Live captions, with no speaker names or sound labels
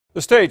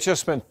The state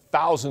just spent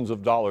thousands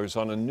of dollars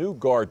on a new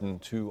garden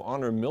to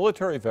honor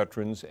military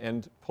veterans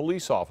and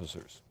police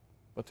officers.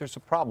 But there's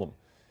a problem.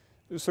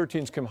 News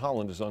 13's Kim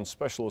Holland is on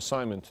special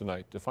assignment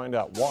tonight to find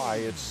out why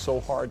it's so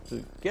hard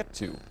to get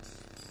to.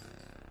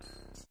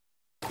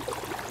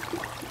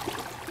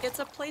 It's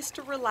a place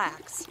to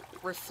relax,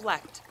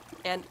 reflect,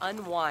 and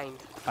unwind.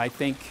 I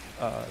think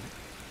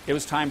it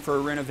was time for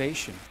a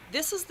renovation.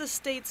 This is the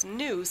state's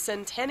new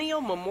Centennial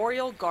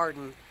Memorial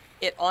Garden.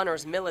 It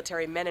honors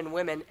military men and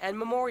women and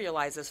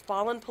memorializes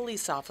fallen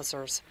police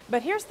officers.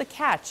 But here's the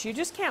catch. You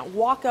just can't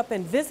walk up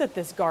and visit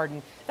this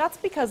garden. That's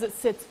because it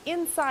sits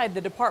inside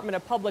the Department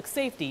of Public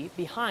Safety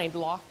behind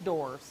locked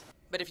doors.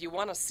 But if you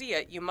want to see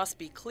it, you must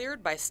be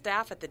cleared by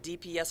staff at the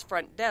DPS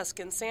front desk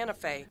in Santa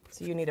Fe.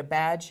 So you need a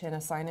badge and a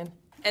sign-in?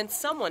 And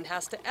someone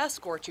has to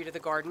escort you to the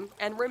garden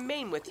and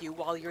remain with you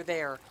while you're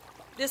there.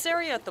 This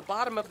area at the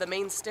bottom of the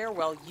main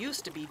stairwell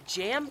used to be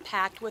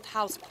jam-packed with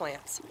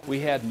houseplants. We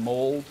had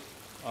mold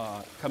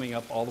coming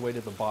up all the way to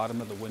the bottom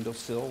of the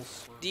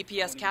windowsills.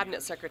 DPS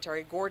Cabinet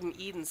Secretary Gordon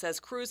Eden says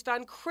crews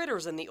found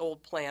critters in the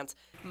old plants,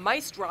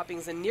 mice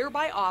droppings in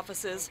nearby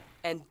offices,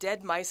 and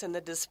dead mice in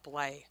the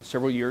display.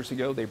 Several years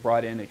ago, they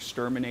brought in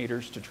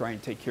exterminators to try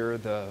and take care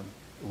of the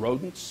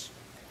rodents.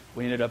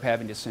 We ended up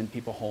having to send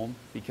people home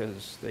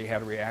because they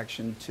had a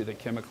reaction to the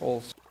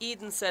chemicals.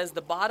 Eden says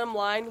the bottom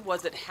line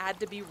was it had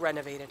to be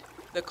renovated.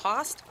 The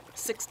cost?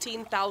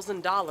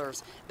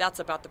 $16,000. That's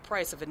about the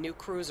price of a new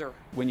cruiser.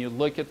 When you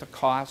look at the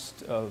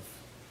cost of,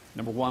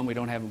 number one, we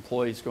don't have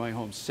employees going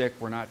home sick.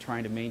 We're not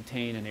trying to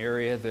maintain an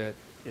area that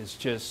is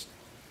just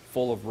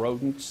full of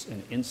rodents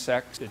and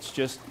insects. It's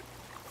just,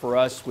 for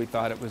us, we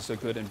thought it was a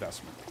good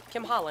investment.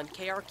 Kim Holland,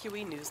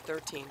 KRQE News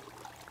 13.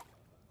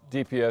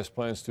 DPS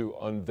plans to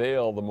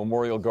unveil the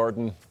Memorial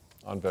Garden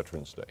on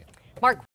Veterans Day. Mark.